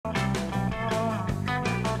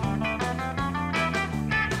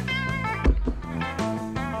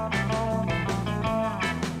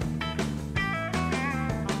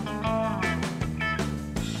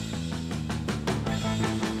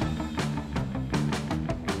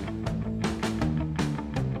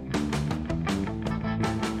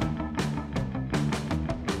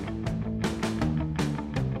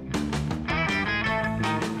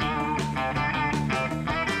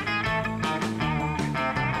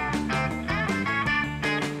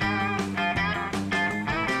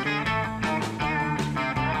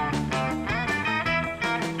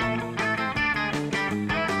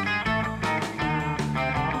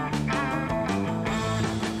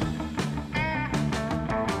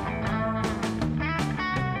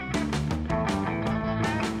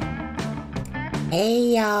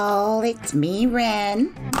Hey y'all, it's me,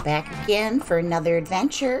 Ren, back again for another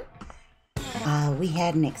adventure. We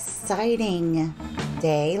had an exciting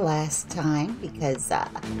day last time because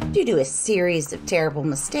due to a series of terrible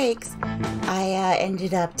mistakes, I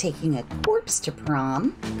ended up taking a corpse to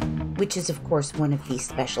prom, which is of course one of the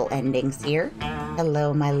special endings here.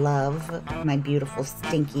 Hello, my love, my beautiful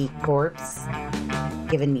stinky corpse,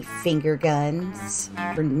 giving me finger guns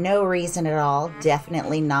for no reason at all.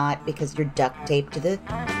 Definitely not because you're duct taped to the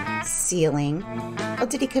ceiling. Oh,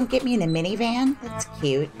 did he come get me in a minivan? That's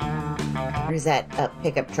cute. Or is that a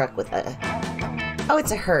pickup truck with a... Oh,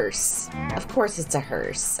 it's a hearse. Of course it's a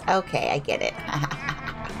hearse. Okay, I get it.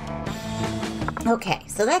 Okay,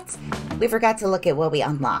 so that's... We forgot to look at what we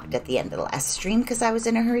unlocked at the end of the last stream because I was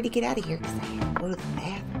in a hurry to get out of here because I had to go to the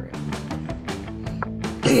bathroom.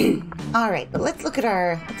 All right, but let's look at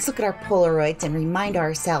our Polaroids and remind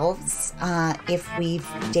ourselves if we've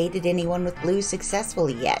dated anyone with blue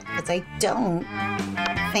successfully yet, because I don't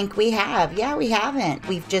think we have. Yeah, we haven't.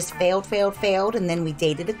 We've just failed, and then we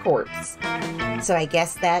dated a corpse. So I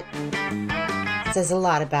guess that says a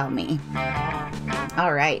lot about me.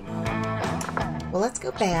 All right. Well, let's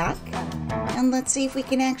go back and let's see if we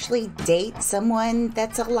can actually date someone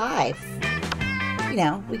that's alive. You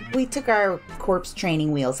know, we took our corpse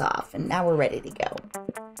training wheels off, and now we're ready to go.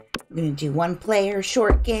 We're going to do one player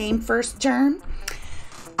short game first turn.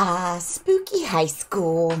 Spooky high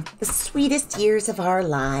school, the sweetest years of our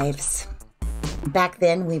lives. Back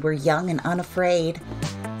then, we were young and unafraid,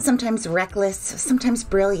 sometimes reckless, sometimes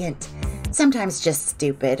brilliant, sometimes just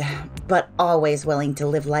stupid, but always willing to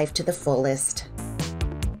live life to the fullest.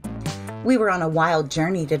 We were on a wild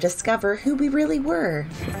journey to discover who we really were.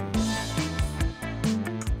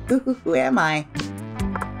 Who am I?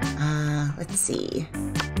 Let's see.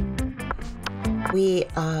 We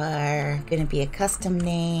are going to be a custom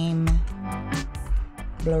name.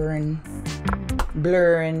 Blur.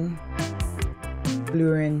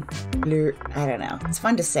 I don't know. It's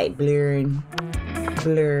fun to say. Blur,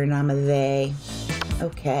 I'm a they.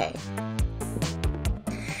 Okay.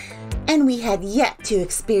 And we had yet to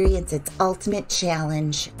experience its ultimate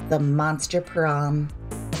challenge, the Monster Prom.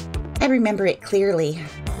 I remember it clearly.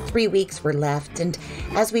 3 weeks were left, and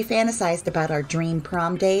as we fantasized about our dream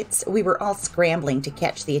prom dates, we were all scrambling to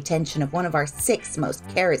catch the attention of one of our 6 most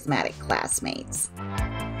charismatic classmates.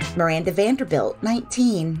 Miranda Vanderbilt,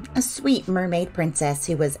 19, a sweet mermaid princess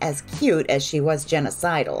who was as cute as she was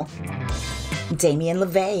genocidal. Damien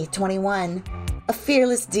LeVay, 21, a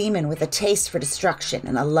fearless demon with a taste for destruction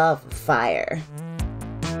and a love of fire.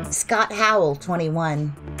 Scott Howell,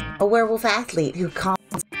 21, a werewolf athlete who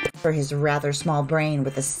for his rather small brain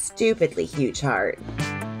with a stupidly huge heart.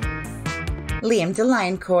 Liam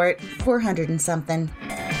DeLioncourt, 400 and something,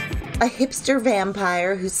 a hipster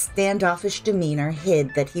vampire whose standoffish demeanor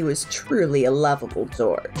hid that he was truly a lovable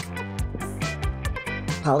dork.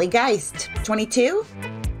 Holly Geist, 22,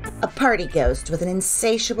 a party ghost with an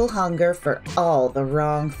insatiable hunger for all the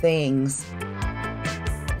wrong things.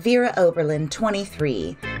 Vera Oberlin,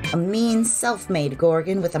 23, a mean, self-made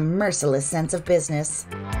Gorgon with a merciless sense of business.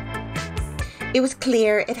 It was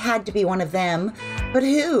clear it had to be one of them, but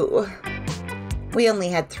who? We only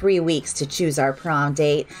had 3 weeks to choose our prom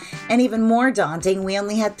date, and even more daunting, we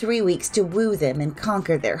only had 3 weeks to woo them and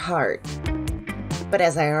conquer their heart. But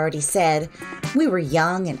as I already said, we were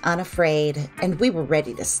young and unafraid, and we were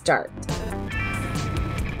ready to start.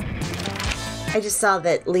 I just saw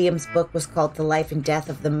that Liam's book was called The Life and Death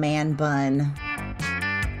of the Man Bun.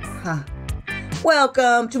 Huh.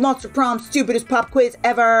 Welcome to Monster Prom's stupidest pop quiz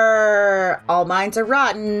ever! All minds are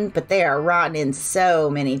rotten, but they are rotten in so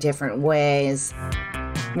many different ways.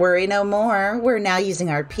 Worry no more, we're now using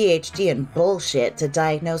our PhD in bullshit to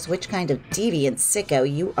diagnose which kind of deviant sicko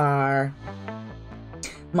you are.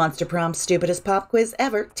 Monster Prom's stupidest pop quiz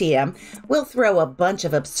ever, TM, will throw a bunch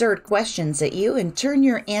of absurd questions at you and turn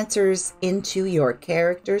your answers into your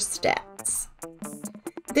character's stats.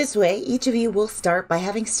 This way, each of you will start by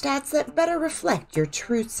having stats that better reflect your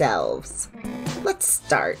true selves. Let's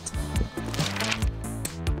start.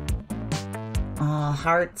 Aw,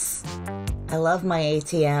 hearts. I love my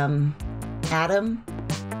ATM. Adam?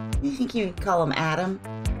 You think you'd call him Adam?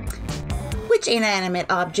 Which inanimate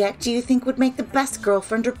object do you think would make the best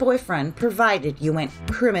girlfriend or boyfriend, provided you went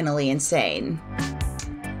criminally insane?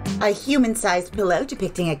 A human-sized pillow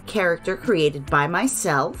depicting a character created by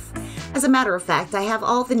myself. As a matter of fact, I have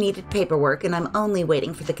all the needed paperwork, and I'm only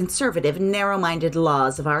waiting for the conservative, narrow-minded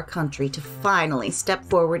laws of our country to finally step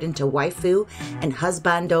forward into waifu and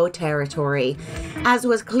husbando territory, as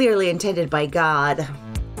was clearly intended by God.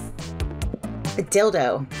 A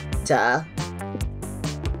dildo. Duh.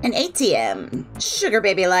 An ATM. Sugar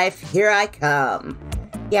baby life, here I come.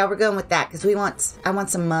 Yeah, we're going with that because I want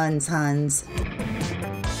some muns, huns.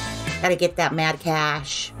 Gotta get that mad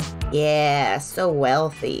cash. Yeah, so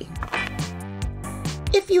wealthy.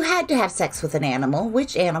 If you had to have sex with an animal,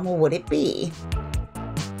 which animal would it be?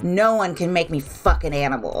 No one can make me fuck an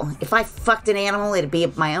animal. If I fucked an animal, it'd be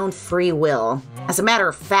of my own free will. As a matter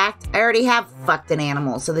of fact, I already have fucked an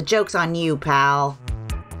animal, so the joke's on you, pal.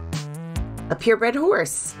 A purebred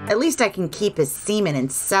horse. At least I can keep his semen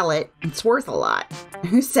and sell it. It's worth a lot.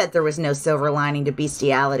 Who said there was no silver lining to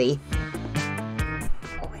bestiality?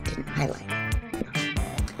 Oh, I didn't highlight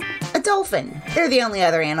it. A dolphin. They're the only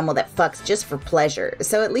other animal that fucks just for pleasure,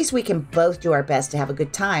 so at least we can both do our best to have a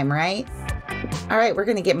good time, right? All right, we're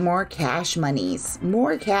gonna get more cash monies.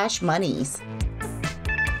 More cash monies.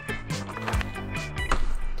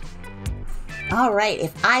 All right,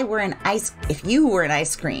 if you were an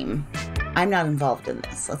ice cream, I'm not involved in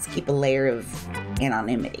this. Let's keep a layer of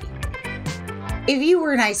anonymity. If you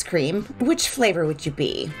were an ice cream, which flavor would you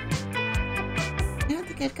be? I don't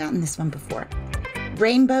think I've gotten this one before.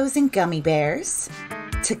 Rainbows and gummy bears,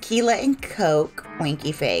 tequila and Coke,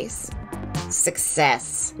 winky face,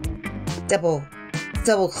 success, double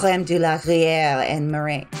creme de la Gruyere and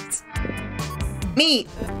meringues. Meat,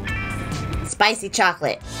 spicy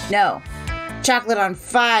chocolate, no, chocolate on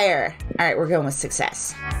fire. All right, we're going with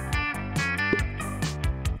success.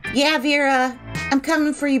 Yeah, Vera, I'm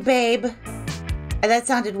coming for you, babe. That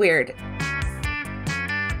sounded weird.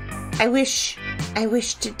 I wish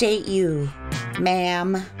to date you,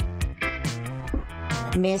 ma'am.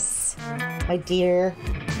 Miss, my dear.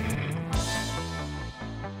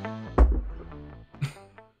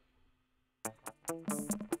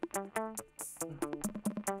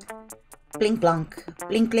 Blink blonk,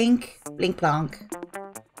 blink blink, blink blonk.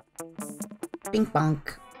 Bink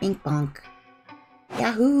bonk, bink bonk.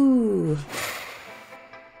 Yahoo!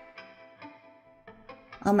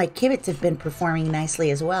 Oh, my kibits have been performing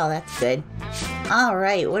nicely as well. That's good. All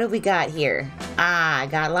right, what have we got here? I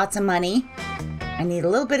got lots of money. I need a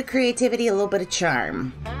little bit of creativity, a little bit of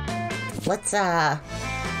charm. Let's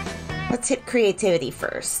hit creativity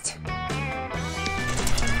first.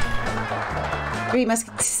 Three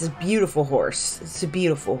Musketeers. This is a beautiful horse. It's a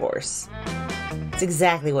beautiful horse. It's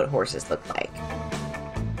exactly what horses look like.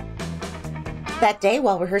 That day,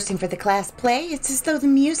 while rehearsing for the class play, it's as though the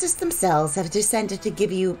muses themselves have descended to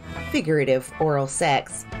give you figurative oral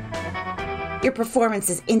sex. Your performance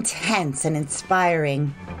is intense and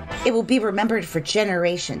inspiring. It will be remembered for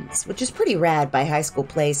generations, which is pretty rad by high school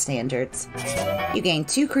play standards. You gain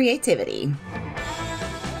 2 creativity.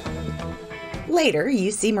 Later, you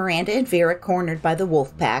see Miranda and Vera cornered by the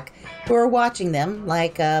wolf pack, who are watching them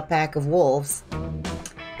like a pack of wolves.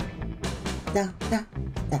 Da, da,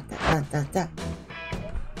 da, da, da, da.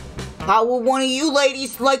 How will one of you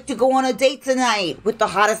ladies like to go on a date tonight with the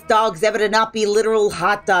hottest dogs ever to not be literal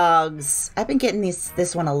hot dogs? I've been getting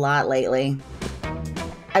this one a lot lately.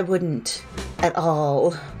 I wouldn't at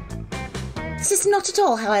all. This is not at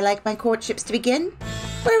all how I like my courtships to begin.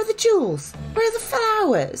 Where are the jewels? Where are the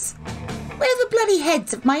flowers? Where are the bloody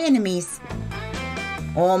heads of my enemies?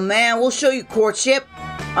 Oh man, we'll show you courtship.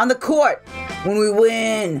 On the court. When we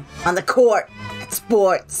win. On the court. At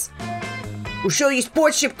sports. We'll show you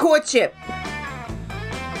sportship courtship.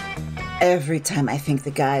 Every time I think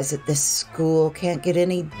the guys at this school can't get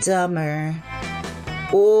any dumber.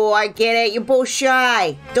 Oh, I get it. You're both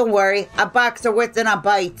shy. Don't worry. Our barks are worse than our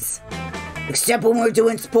bites. Except when we're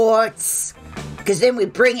doing sports. Because then we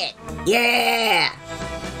bring it. Yeah.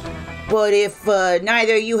 But if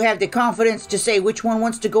neither of you have the confidence to say which one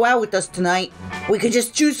wants to go out with us tonight, we could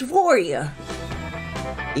just choose for you.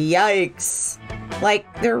 Yikes. Like,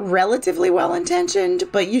 they're relatively well-intentioned,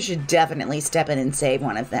 but you should definitely step in and save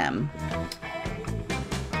one of them.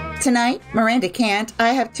 Tonight, Miranda can't. I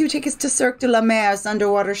have 2 tickets to Cirque de la Mer's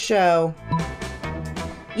underwater show.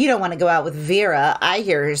 You don't want to go out with Vera. I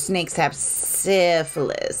hear her snakes have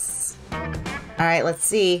syphilis. All right, let's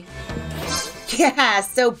see. Yeah,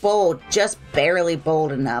 so bold. Just barely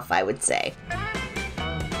bold enough, I would say.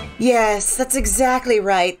 Yes, that's exactly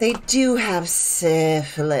right. They do have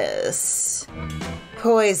syphilis.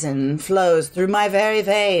 Poison flows through my very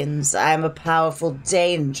veins. I'm a powerful,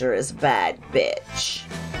 dangerous, bad bitch.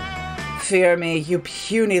 Fear me, you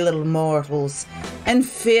puny little mortals, and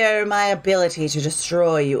fear my ability to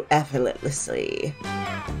destroy you effortlessly.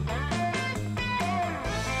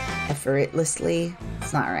 Effortlessly?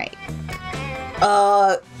 It's not right.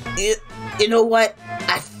 You know what?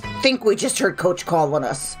 I think we just heard Coach calling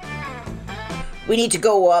us. We need to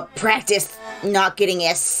go practice not getting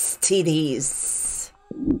STDs.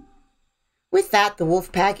 With that, the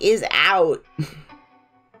wolf pack is out.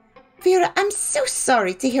 Vera, I'm so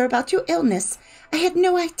sorry to hear about your illness. I had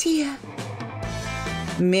no idea.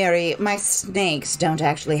 Mary, my snakes don't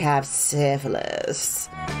actually have syphilis.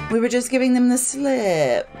 We were just giving them the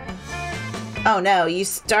slip. Oh no, you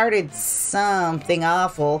started something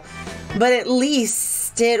awful, but at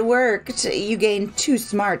least it worked. You gained 2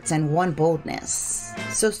 smarts and 1 boldness.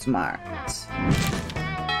 So smart.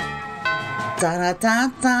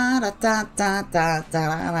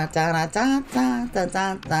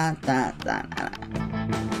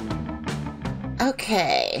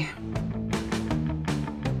 Okay.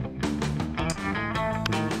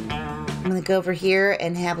 I'm gonna go over here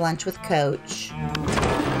and have lunch with Coach.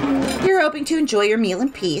 You're hoping to enjoy your meal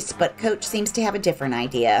in peace, but Coach seems to have a different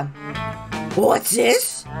idea. What's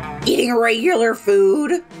this? Eating regular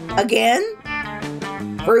food? Again?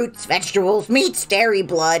 Fruits, vegetables, meats, dairy,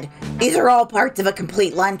 blood. These are all parts of a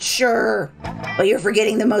complete lunch, sure. But you're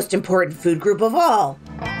forgetting the most important food group of all.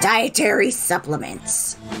 Dietary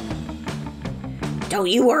supplements. Don't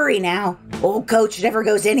you worry now. Old Coach never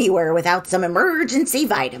goes anywhere without some emergency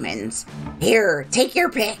vitamins. Here, take your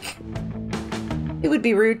pick. It would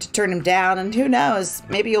be rude to turn him down, and who knows,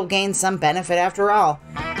 maybe you'll gain some benefit after all.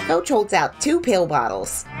 Coach holds out 2 pill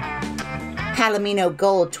bottles. Palomino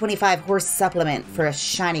Gold 25 horse supplement for a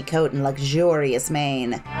shiny coat and luxurious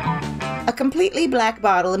mane. A completely black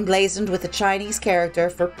bottle emblazoned with a Chinese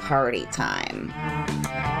character for party time.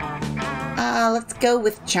 Let's go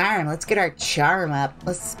with charm. Let's get our charm up.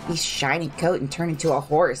 Let's be shiny coat and turn into a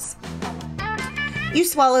horse. You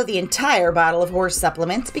swallow the entire bottle of horse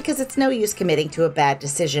supplements because it's no use committing to a bad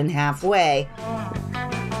decision halfway.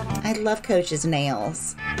 I love Coach's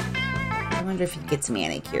nails. I wonder if he gets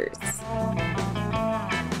manicures.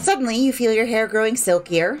 Suddenly, you feel your hair growing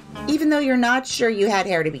silkier, even though you're not sure you had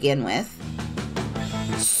hair to begin with.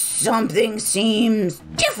 Something seems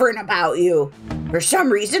different about you. For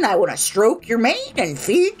some reason, I want to stroke your mane and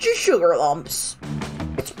feed you sugar lumps.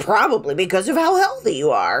 It's probably because of how healthy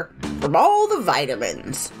you are, from all the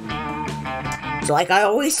vitamins. It's like I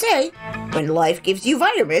always say, when life gives you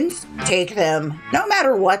vitamins, take them, no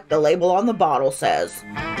matter what the label on the bottle says.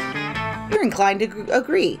 You're inclined to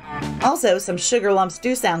agree. Also, some sugar lumps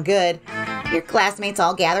do sound good. Your classmates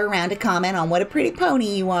all gather around to comment on what a pretty pony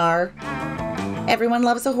you are. Everyone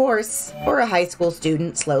loves a horse, or a high school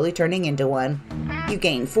student slowly turning into one. You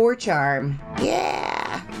gain 4 charm.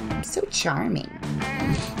 Yeah, I'm so charming.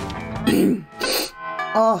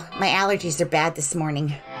 Oh, my allergies are bad this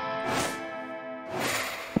morning.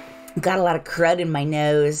 Got a lot of crud in my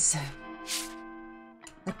nose.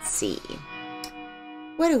 Let's see.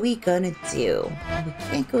 What are we gonna do? We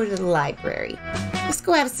can't go to the library. Let's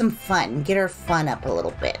go have some fun. Get our fun up a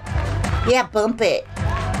little bit. Yeah, bump it.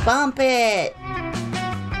 Bump it.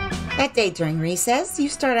 That day during recess, you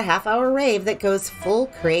start a half-hour rave that goes full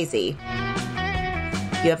crazy.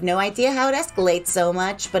 You have no idea how it escalates so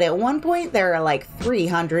much, but at one point there are like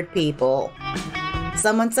 300 people.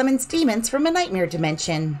 Someone summons demons from a nightmare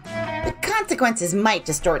dimension. The consequences might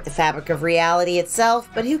distort the fabric of reality itself,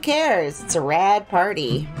 but who cares? It's a rad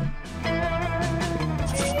party.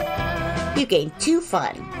 You gain 2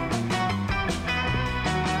 fun.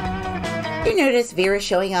 You notice Vera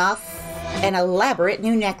showing off an elaborate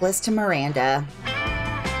new necklace to Miranda.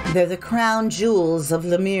 They're the crown jewels of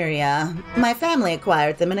Lemuria. My family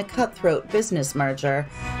acquired them in a cutthroat business merger.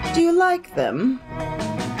 Do you like them?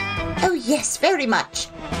 Oh yes, very much.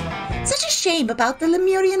 Such a shame about the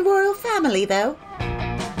Lemurian royal family, though.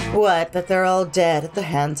 What, that they're all dead at the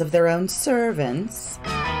hands of their own servants?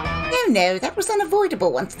 No, that was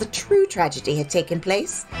unavoidable once the true tragedy had taken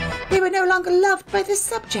place. They were no longer loved by their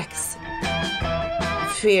subjects.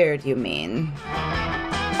 Feared, you mean?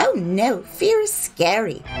 Oh no, fear is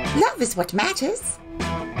scary. Love is what matters.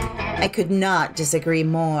 I could not disagree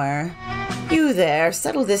more. You there,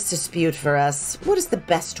 settle this dispute for us. What is the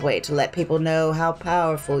best way to let people know how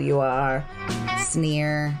powerful you are?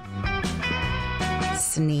 Sneer.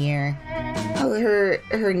 Sneer. Oh,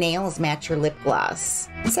 her nails match her lip gloss.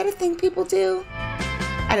 Is that a thing people do?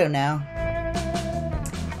 I don't know.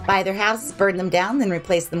 Buy their houses, burn them down, then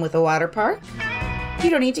replace them with a water park? You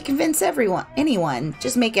don't need to convince anyone.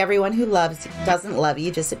 Just make everyone who doesn't love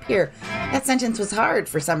you disappear. That sentence was hard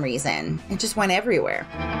for some reason. It just went everywhere.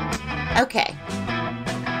 Okay.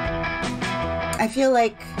 I feel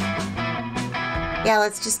like... yeah,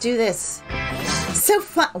 let's just do this. So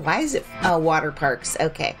fun. Why is it... oh, water parks.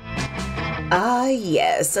 Okay. Ah,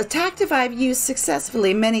 yes. A tactic I've used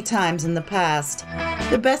successfully many times in the past.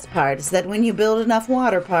 The best part is that when you build enough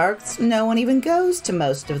water parks, no one even goes to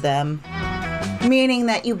most of them. Meaning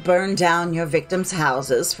that you burn down your victims'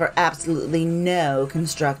 houses for absolutely no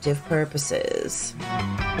constructive purposes.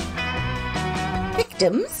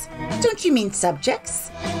 Victims? Don't you mean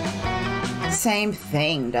subjects? Same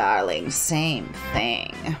thing, darling, same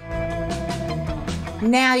thing.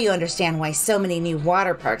 Now you understand why so many new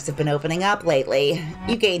water parks have been opening up lately.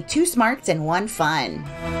 You gained 2 smarts and 1 fun.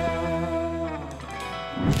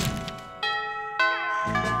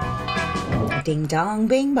 Ding dong,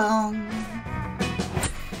 bing bong.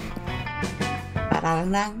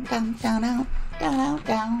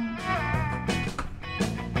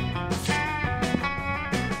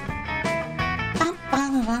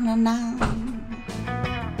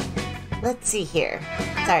 Let's see here.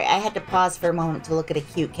 Sorry, I had to pause for a moment to look at a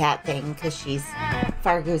cute cat thing because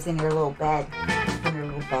Fargo's in her little bed.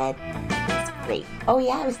 It's great. Oh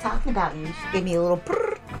yeah, I was talking about you. She gave me a little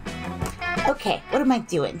brrr. Okay, what am I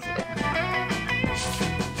doing here?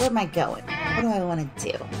 Where am I going? What do I want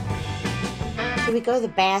to do? Should we go to the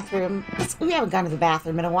bathroom? We haven't gone to the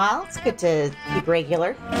bathroom in a while. It's good to keep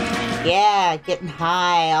regular. Yeah, getting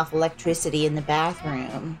high off electricity in the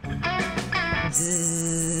bathroom.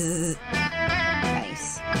 Zzz.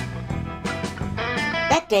 Nice.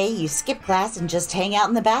 That day, you skip class and just hang out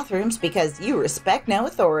in the bathrooms because you respect no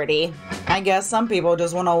authority. I guess some people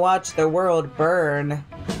just want to watch the world burn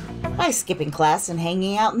by skipping class and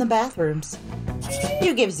hanging out in the bathrooms.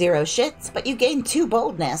 You give 0 shits, but you gain 2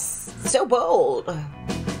 boldness. So bold.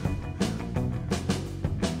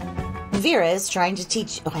 Vera is trying to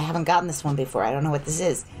teach... Oh, I haven't gotten this one before. I don't know what this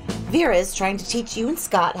is. Vera is trying to teach you and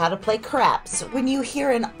Scott how to play craps when you hear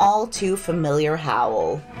an all too familiar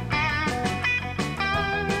howl.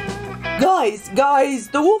 Guys,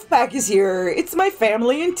 the wolf pack is here. It's my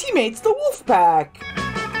family and teammates, the wolf pack.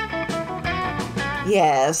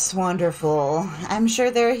 Yes, wonderful. I'm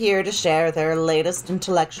sure they're here to share their latest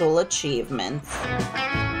intellectual achievements.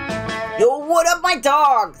 Yo, what up, my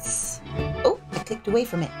dogs? Oh, I clicked away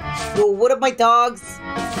from it. Yo, what up, my dogs?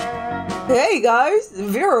 Hey, guys,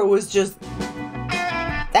 Vera was just...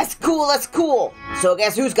 That's cool. So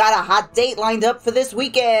guess who's got a hot date lined up for this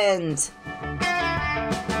weekend?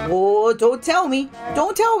 Oh, don't tell me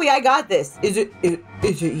I got this. Is it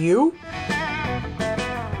you?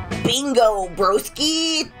 Bingo,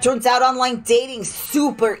 broski! Turns out online dating's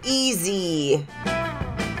super easy.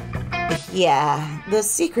 Yeah, the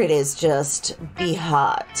secret is just be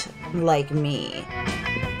hot, like me.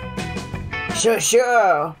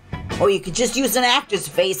 Sure. Or you could just use an actor's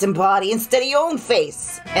face and body instead of your own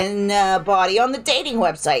face and body on the dating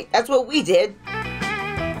website. That's what we did.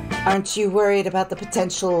 Aren't you worried about the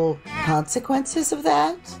potential consequences of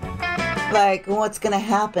that? Like, what's gonna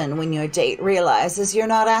happen when your date realizes you're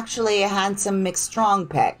not actually a handsome McStrong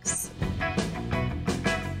pecs?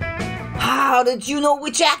 How did you know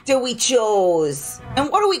which actor we chose? And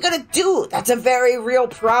what are we gonna do? That's a very real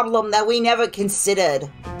problem that we never considered.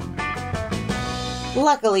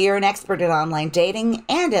 Luckily, you're an expert at online dating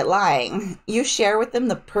and at lying. You share with them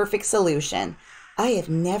the perfect solution. I have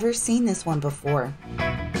never seen this one before.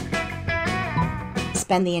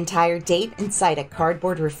 Spend the entire date inside a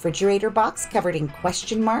cardboard refrigerator box covered in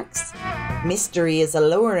question marks. Mystery is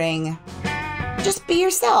alluring. Just be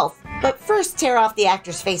yourself, but first tear off the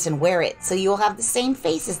actor's face and wear it so you'll have the same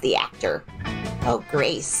face as the actor. Oh,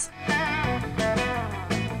 Grace.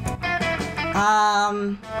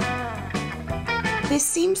 This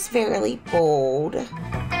seems fairly bold.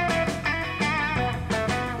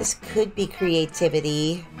 This could be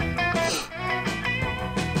creativity.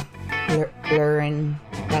 Blurring.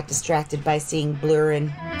 Got distracted by seeing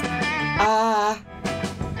blurring.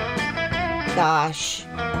 Gosh.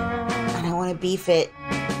 I don't want to beef it.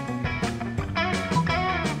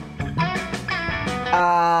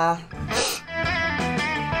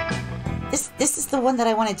 This is the one that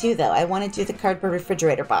I want to do, though. I want to do the cardboard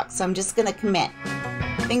refrigerator box, so I'm just going to commit.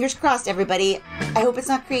 Fingers crossed, everybody. I hope it's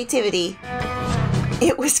not creativity.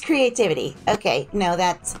 It was creativity. Okay, no,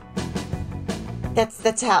 that's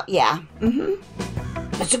how, yeah.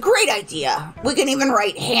 That's a great idea. We can even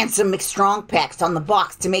write handsome McStrong pecs on the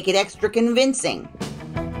box to make it extra convincing.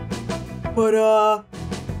 But, how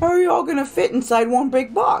are you all gonna fit inside one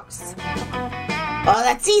big box? Oh,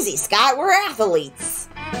 that's easy, Scott. We're athletes.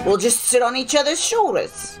 We'll just sit on each other's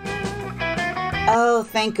shoulders. Oh,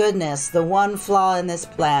 thank goodness. The one flaw in this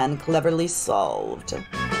plan cleverly solved.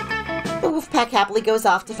 The wolf pack happily goes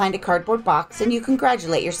off to find a cardboard box, and you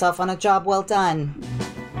congratulate yourself on a job well done.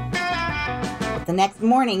 But the next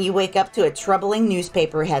morning, you wake up to a troubling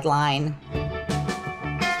newspaper headline.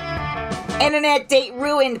 Internet date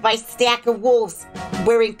ruined by stack of wolves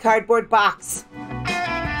wearing cardboard box.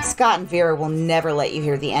 Scott and Vera will never let you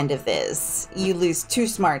hear the end of this. You lose 2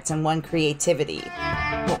 smarts and 1 creativity.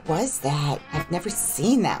 What was that? I've never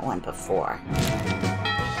seen that one before.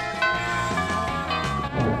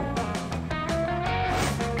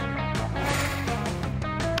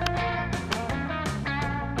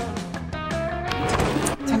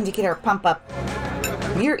 Time to get our pump up.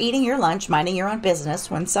 You're eating your lunch, minding your own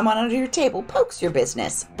business, when someone under your table pokes your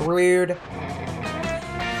business. Rude.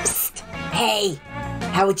 Psst. Hey,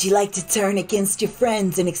 how would you like to turn against your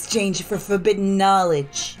friends in exchange for forbidden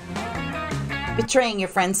knowledge? Betraying your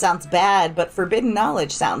friends sounds bad, but forbidden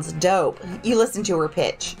knowledge sounds dope. You listen to her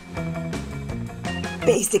pitch.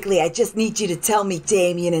 Basically, I just need you to tell me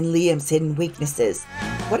Damien and Liam's hidden weaknesses.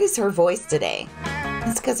 What is her voice today?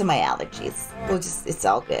 It's because of my allergies. It's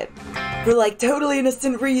all good. For like totally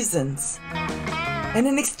innocent reasons. And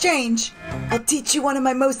in exchange, I'll teach you one of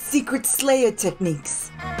my most secret Slayer techniques.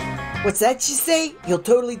 What's that you say? You'll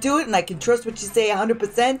totally do it and I can trust what you say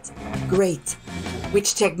 100%? Great.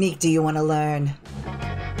 Which technique do you want to learn?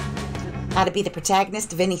 How to be the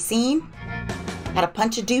protagonist of any scene? How to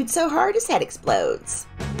punch a dude so hard his head explodes?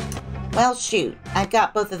 Well, shoot. I've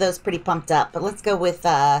got both of those pretty pumped up, but let's go with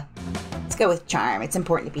charm. It's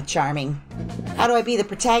important to be charming. How do I be the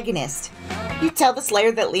protagonist? You tell the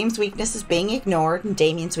Slayer that Liam's weakness is being ignored and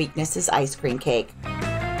Damien's weakness is ice cream cake.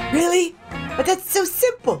 Really? But that's so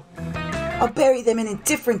simple. I'll bury them in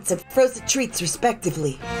indifference and frozen treats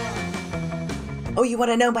respectively. Oh, you want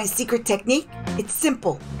to know my secret technique? It's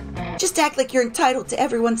simple. Just act like you're entitled to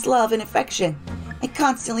everyone's love and affection and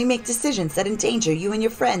constantly make decisions that endanger you and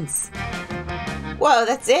your friends. Whoa,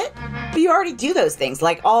 that's it? But you already do those things,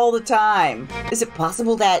 like, all the time. Is it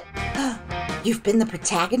possible that you've been the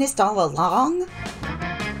protagonist all along?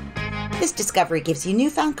 This discovery gives you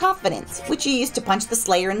newfound confidence, which you use to punch the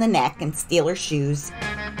Slayer in the neck and steal her shoes.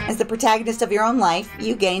 As the protagonist of your own life,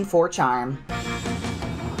 you gain 4 charm.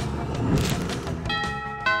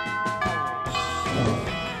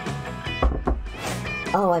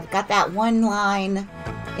 Oh, I've got that one line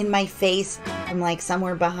in my face from like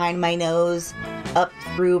somewhere behind my nose, up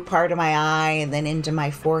through part of my eye, and then into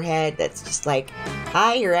my forehead. That's just like,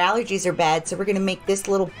 hi, your allergies are bad, so we're gonna make this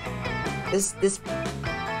little, this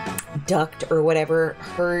duct or whatever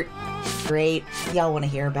hurt. Great. Y'all want to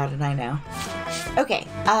hear about it, I know. Okay,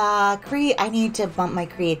 I need to bump my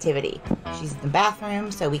creativity. She's in the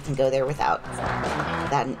bathroom, so we can go there without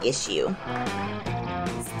an issue.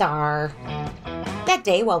 Star. That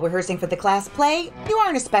day, while rehearsing for the class play, you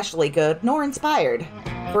aren't especially good nor inspired.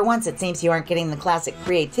 For once, it seems you aren't getting the classic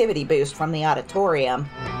creativity boost from the auditorium.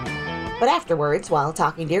 But afterwards, while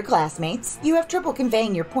talking to your classmates, you have trouble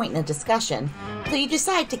conveying your point in a discussion, so you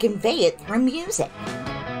decide to convey it through music.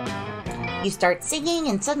 You start singing,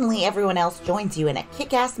 and suddenly everyone else joins you in a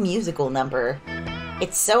kick-ass musical number.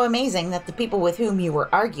 It's so amazing that the people with whom you were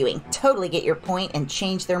arguing totally get your point and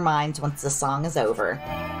change their minds once the song is over.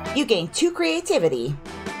 You gain 2 creativity.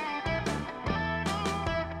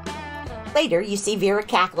 Later, you see Vera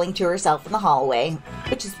cackling to herself in the hallway,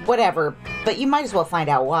 which is whatever, but you might as well find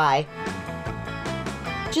out why.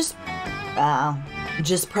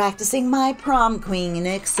 Just practicing my prom queen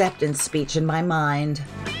acceptance speech in my mind.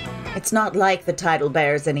 It's not like the title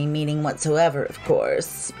bears any meaning whatsoever, of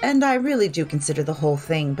course, and I really do consider the whole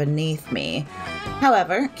thing beneath me.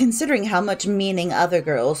 However, considering how much meaning other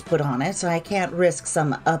girls put on it, I can't risk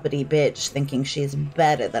some uppity bitch thinking she's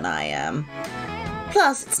better than I am.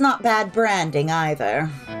 Plus, it's not bad branding either.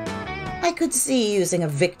 I could see using a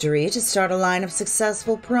victory to start a line of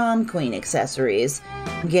successful prom queen accessories,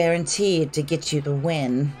 guaranteed to get you the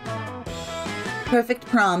win. Perfect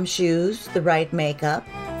prom shoes, the right makeup,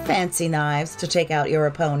 fancy knives to take out your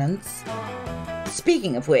opponents.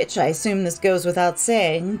 Speaking of which, I assume this goes without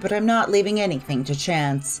saying, but I'm not leaving anything to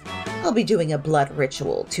chance. I'll be doing a blood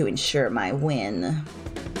ritual to ensure my win.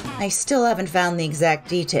 I still haven't found the exact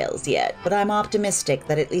details yet, but I'm optimistic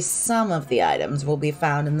that at least some of the items will be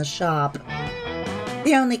found in the shop.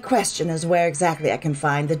 The only question is where exactly I can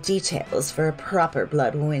find the details for a proper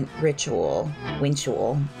blood ritual.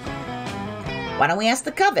 Why don't we ask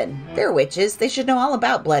the coven? They're witches. They should know all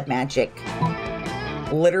about blood magic.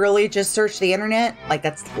 Literally just search the internet? Like,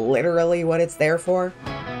 that's literally what it's there for?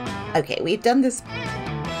 Okay, we've done this...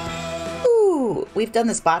 Ooh, we've done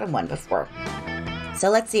this bottom one before. So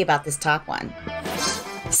let's see about this top one.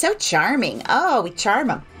 So charming. Oh, we charm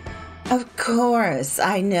them. Of course,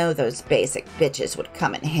 I know those basic bitches would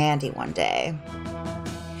come in handy one day.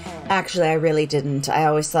 Actually, I really didn't. I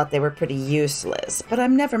always thought they were pretty useless, but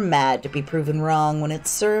I'm never mad to be proven wrong when it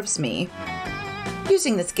serves me.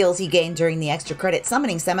 Using the skills you gained during the extra credit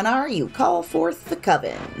summoning seminar, you call forth the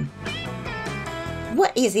coven.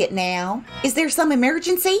 What is it now? Is there some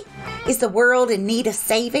emergency? Is the world in need of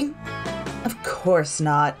saving? Of course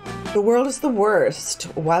not. The world is the worst.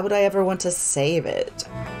 Why would I ever want to save it?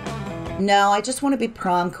 No, I just want to be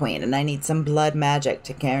prom queen, and I need some blood magic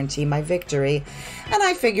to guarantee my victory. And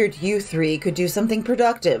I figured you three could do something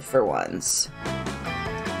productive for once.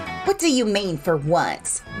 What do you mean, for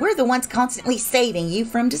once? We're the ones constantly saving you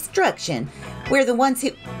from destruction. We're the ones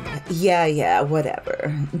who... Yeah,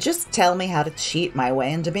 whatever. Just tell me how to cheat my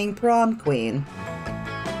way into being prom queen.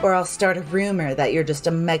 Or I'll start a rumor that you're just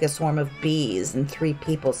a mega swarm of bees in 3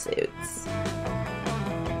 people suits.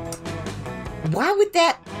 Why would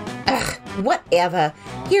that... Ugh, whatever.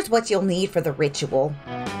 Here's what you'll need for the ritual.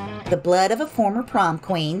 The blood of a former prom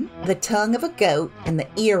queen, the tongue of a goat, and the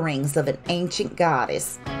earrings of an ancient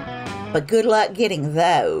goddess. But good luck getting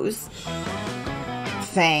those.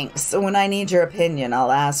 Thanks. When I need your opinion,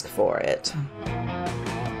 I'll ask for it.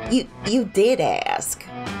 You did ask.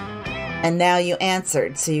 And now you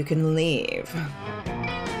answered, so you can leave.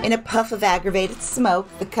 In a puff of aggravated smoke,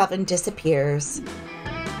 the coven disappears.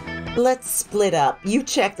 Let's split up. You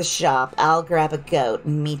check the shop, I'll grab a goat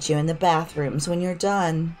and meet you in the bathrooms when you're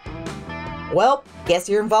done. Well, guess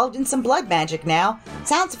you're involved in some blood magic now.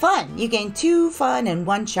 Sounds fun. You gain 2 fun and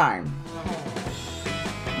 1 charm.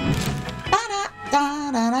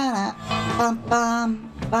 Ba-da-da-da-da-da.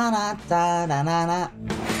 Bum-bum. Ba-da-da-da-da-da.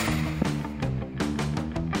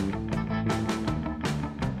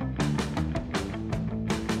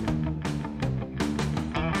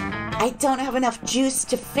 I don't have enough juice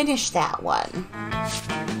to finish that one.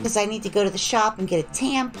 Because I need to go to the shop and get a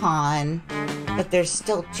tampon. But there's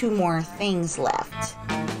still 2 more things left.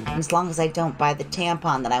 And as long as I don't buy the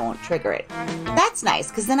tampon, then I won't trigger it. That's nice,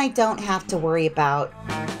 because then I don't have to worry about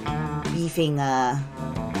beefing a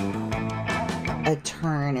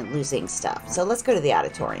turn and losing stuff. So let's go to the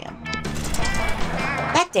auditorium.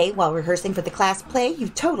 That day, while rehearsing for the class play, you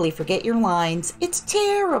totally forget your lines. It's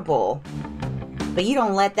terrible. But you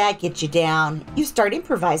don't let that get you down. You start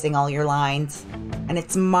improvising all your lines. And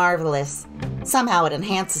it's marvelous. Somehow it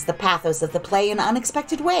enhances the pathos of the play in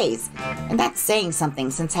unexpected ways. And that's saying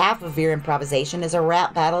something, since half of your improvisation is a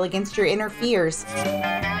rap battle against your inner fears.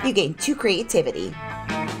 You gain 2 creativity.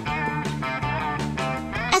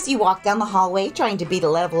 As you walk down the hallway trying to beat a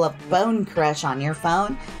level of Bone Crush on your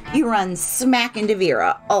phone, you run smack into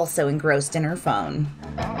Vera, also engrossed in her phone.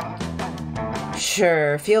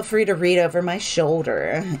 Sure, feel free to read over my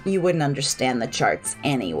shoulder. You wouldn't understand the charts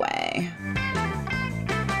anyway.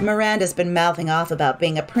 Miranda's been mouthing off about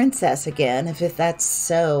being a princess again, if that's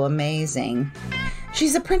so amazing.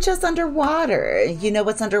 She's a princess underwater. You know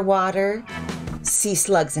what's underwater? Sea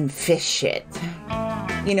slugs and fish shit.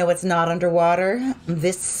 You know what's not underwater?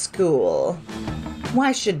 This school.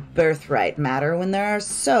 Why should birthright matter when there are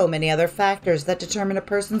so many other factors that determine a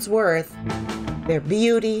person's worth? Their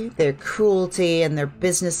beauty, their cruelty, and their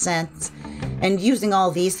business sense. And using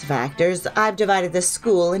all these factors, I've divided the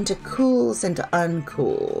school into cools and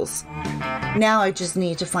uncools. Now I just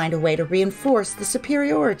need to find a way to reinforce the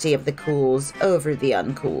superiority of the cools over the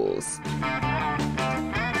uncools.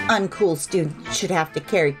 Uncool students should have to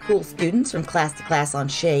carry cool students from class to class on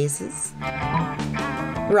chaises.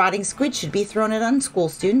 Rotting squid should be thrown at unschool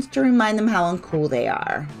students to remind them how uncool they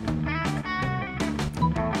are.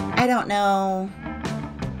 I don't know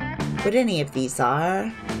what any of these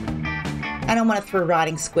are. I don't want to throw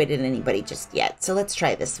rotting squid at anybody just yet, so let's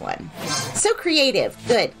try this one. So creative.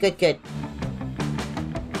 Good.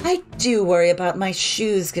 I do worry about my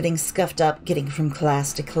shoes getting scuffed up getting from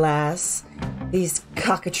class to class. These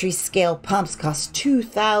cockatrice scale pumps cost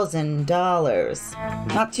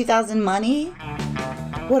 $2,000. Not 2,000 money?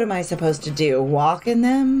 What am I supposed to do, walk in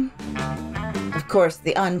them? Of course,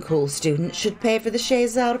 the uncool student should pay for the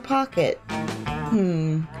chaise out of pocket.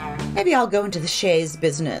 Maybe I'll go into the chaise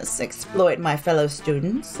business, exploit my fellow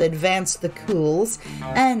students, advance the cools,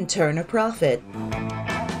 and turn a profit.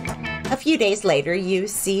 A few days later, you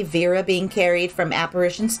see Vera being carried from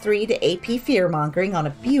Apparitions 3 to AP Fearmongering on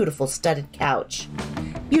a beautiful studded couch.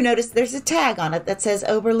 You notice there's a tag on it that says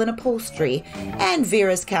Oberlin Upholstery, and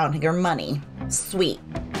Vera's counting her money. Sweet.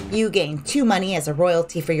 You gain 2 money as a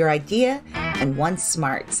royalty for your idea, and 1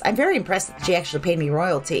 smarts. I'm very impressed that she actually paid me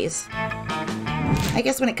royalties. I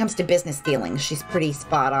guess when it comes to business dealings, she's pretty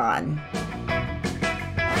spot on.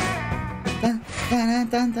 Dun, dun,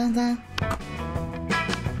 dun, dun, dun.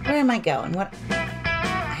 Where am I going? What?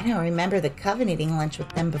 I don't remember the coven eating lunch with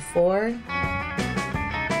them before.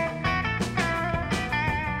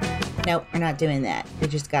 Nope, we're not doing that. We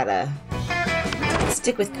just gotta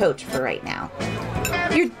Stick with Coach for right now.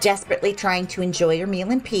 You're desperately trying to enjoy your meal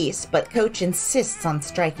in peace, but Coach insists on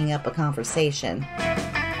striking up a conversation.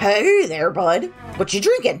 Hey there, bud. What you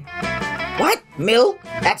drinking? What? Milk?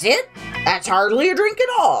 That's it? That's hardly a drink at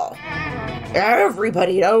all.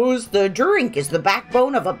 Everybody knows the drink is the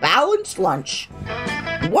backbone of a balanced lunch.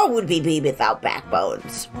 What would we be without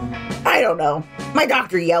backbones? I don't know. My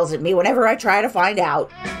doctor yells at me whenever I try to find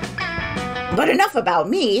out. But enough about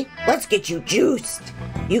me. Let's get you juiced.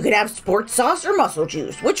 You can have sports sauce or muscle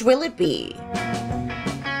juice. Which will it be?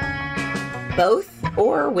 Both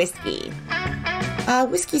or whiskey?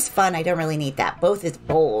 Whiskey's fun. I don't really need that. Both is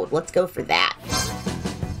bold. Let's go for that.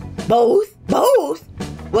 Both? Both?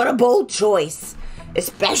 What a bold choice.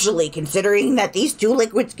 Especially considering that these two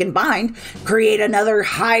liquids combined create another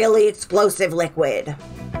highly explosive liquid.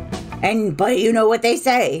 But you know what they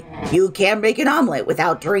say. You can't make an omelet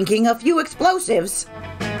without drinking a few explosives.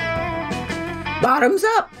 Bottoms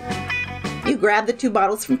up. You grab the 2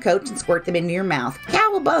 bottles from Coach and squirt them into your mouth.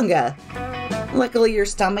 Cowabunga! Luckily, your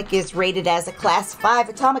stomach is rated as a Class 5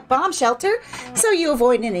 atomic bomb shelter, so you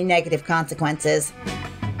avoid any negative consequences.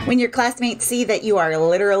 When your classmates see that you are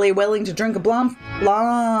literally willing to drink a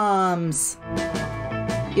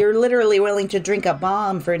You're literally willing to drink a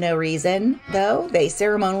bomb for no reason, though they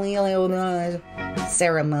ceremonially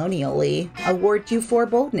award you for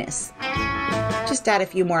boldness. Just add a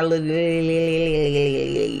few more lilies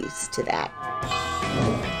to that.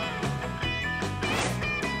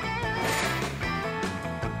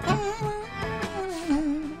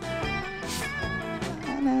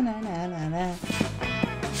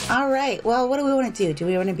 All right, well, what do we want to do? Do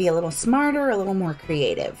we want to be a little smarter or a little more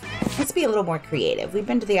creative? Let's be a little more creative. We've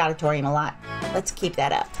been to the auditorium a lot. Let's keep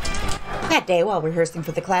that up. That day, while rehearsing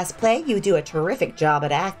for the class play, you do a terrific job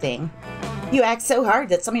at acting. You act so hard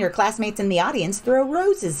that some of your classmates in the audience throw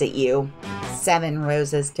roses at you. 7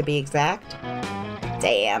 roses, to be exact.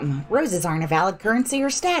 Damn, roses aren't a valid currency or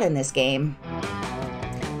stat in this game.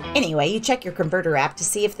 Anyway, you check your converter app to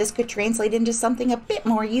see if this could translate into something a bit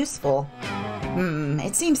more useful.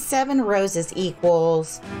 It seems 7 roses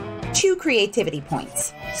equals 2 creativity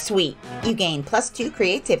points. Sweet, you gain +2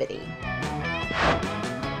 creativity.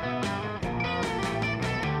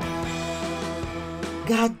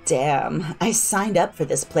 God damn, I signed up for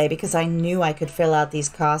this play because I knew I could fill out these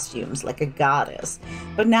costumes like a goddess.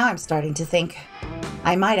 But now I'm starting to think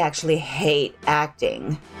I might actually hate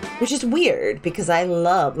acting, which is weird because I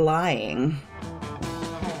love lying.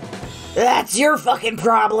 That's your fucking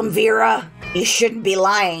problem, Vera. You shouldn't be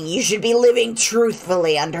lying. You should be living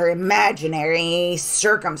truthfully under imaginary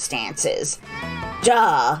circumstances.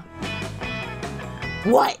 Duh.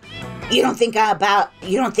 What? You don't think I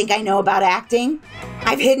know about acting?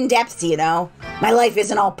 I've hidden depths, you know. My life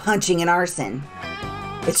isn't all punching and arson.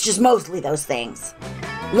 It's just mostly those things.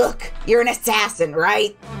 Look, you're an assassin,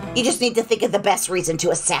 right? You just need to think of the best reason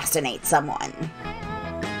to assassinate someone.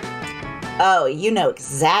 Oh, you know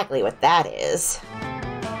exactly what that is.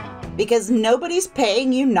 Because nobody's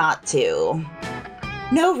paying you not to.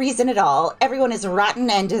 No reason at all. Everyone is rotten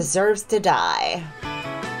and deserves to die.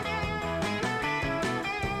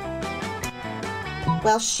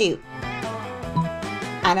 Well, shoot.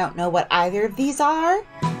 I don't know what either of these are,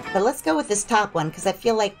 but let's go with this top one because I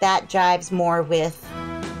feel like that jives more with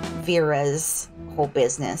Vera's whole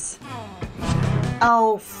business.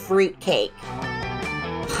 Oh, fruitcake.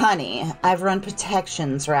 Honey, I've run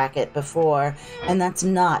protections racket before, and that's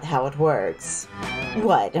not how it works.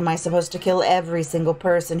 What, am I supposed to kill every single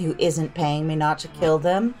person who isn't paying me not to kill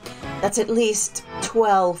them? That's at least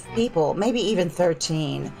 12 people, maybe even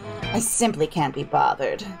 13. I simply can't be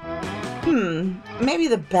bothered. Maybe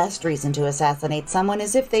the best reason to assassinate someone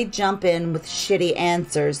is if they jump in with shitty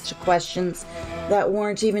answers to questions that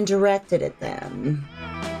weren't even directed at them.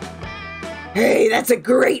 Hey, that's a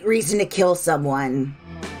great reason to kill someone.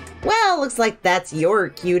 Well, looks like that's your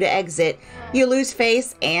cue to exit. You lose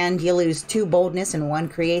face and you lose 2 boldness and 1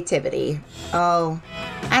 creativity. Oh,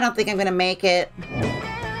 I don't think I'm gonna make it.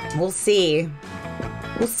 We'll see.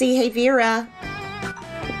 We'll see. Hey, Vera.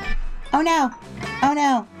 Oh no. Oh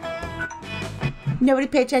no. Nobody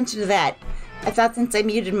pay attention to that. I thought since I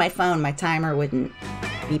muted my phone, my timer wouldn't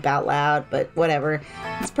beep out loud, but whatever.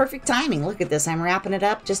 It's perfect timing. Look at this. I'm wrapping it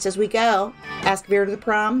up just as we go. Ask Vera to the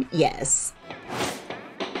prom? Yes.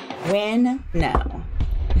 Win? No.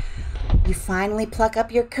 You finally pluck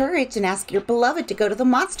up your courage and ask your beloved to go to the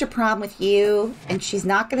monster prom with you, and she's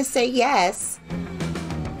not going to say yes.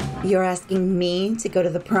 You're asking me to go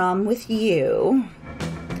to the prom with you?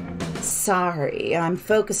 Sorry, I'm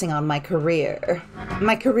focusing on my career.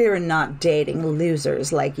 My career in not dating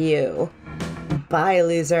losers like you. Bye,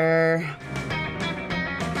 loser.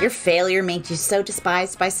 Your failure made you so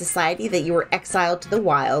despised by society that you were exiled to the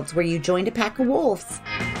wilds, where you joined a pack of wolves.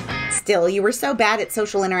 Still, you were so bad at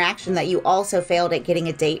social interaction that you also failed at getting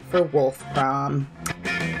a date for Wolf Prom.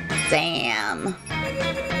 Damn.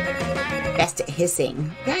 Best at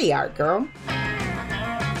hissing. Yeah, you are, girl.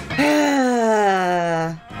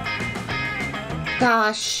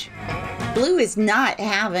 Gosh, Blue is not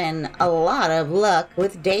having a lot of luck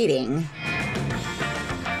with dating.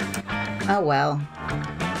 Oh well.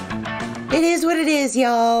 It is what it is,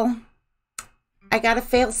 y'all. I gotta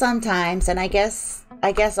fail sometimes, and I guess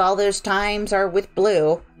all those times are with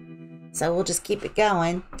Blue. So we'll just keep it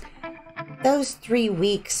going. Those 3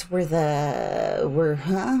 weeks what's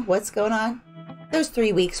going on? Those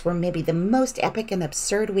 3 weeks were maybe the most epic and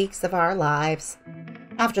absurd weeks of our lives.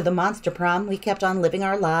 After the monster prom, we kept on living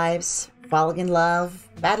our lives, falling in love,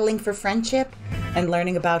 battling for friendship, and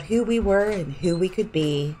learning about who we were and who we could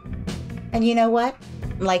be. And you know what?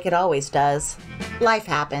 Like it always does, life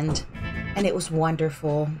happened, and it was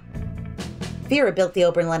wonderful. Vera built the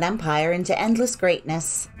Oberlin Empire into endless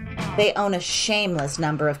greatness. They own a shameless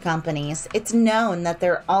number of companies. It's known that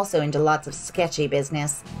they're also into lots of sketchy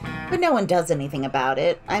business, but no one does anything about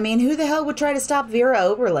it. I mean, who the hell would try to stop Vera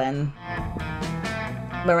Oberlin?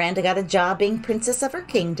 Miranda got a job being princess of her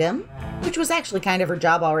kingdom, which was actually kind of her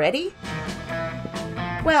job already.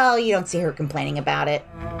 Well, you don't see her complaining about it.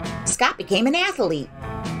 Scott became an athlete.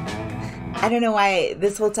 I don't know why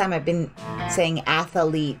this whole time I've been saying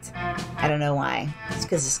athlete. I don't know why. It's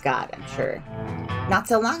because of Scott, I'm sure. Not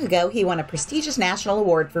so long ago, he won a prestigious national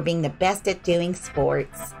award for being the best at doing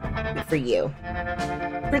sports. Good for you.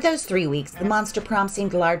 For those 3 weeks, the monster prom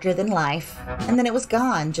seemed larger than life, and then it was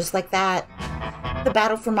gone, just like that. The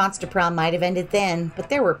battle for monster prom might have ended then, but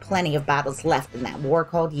there were plenty of battles left in that war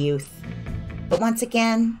called youth. But once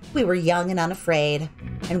again, we were young and unafraid,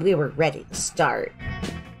 and we were ready to start.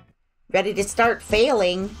 Ready to start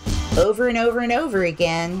failing over and over and over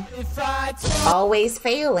again. Always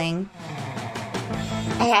failing.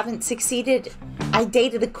 I haven't succeeded. I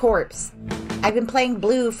dated a corpse. I've been playing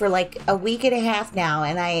Blue for like a week and a half now,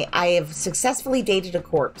 and I have successfully dated a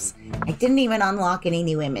corpse. I didn't even unlock any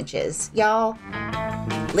new images. Y'all,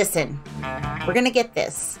 listen, we're gonna get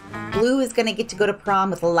this. Blue is gonna get to go to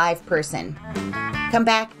prom with a live person. Come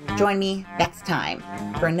back, join me next time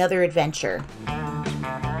for another adventure.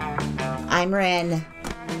 I'm Ren.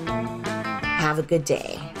 Have a good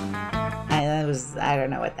day. I don't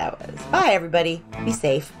know what that was. Bye, everybody. Be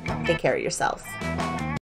safe. Take care of yourselves.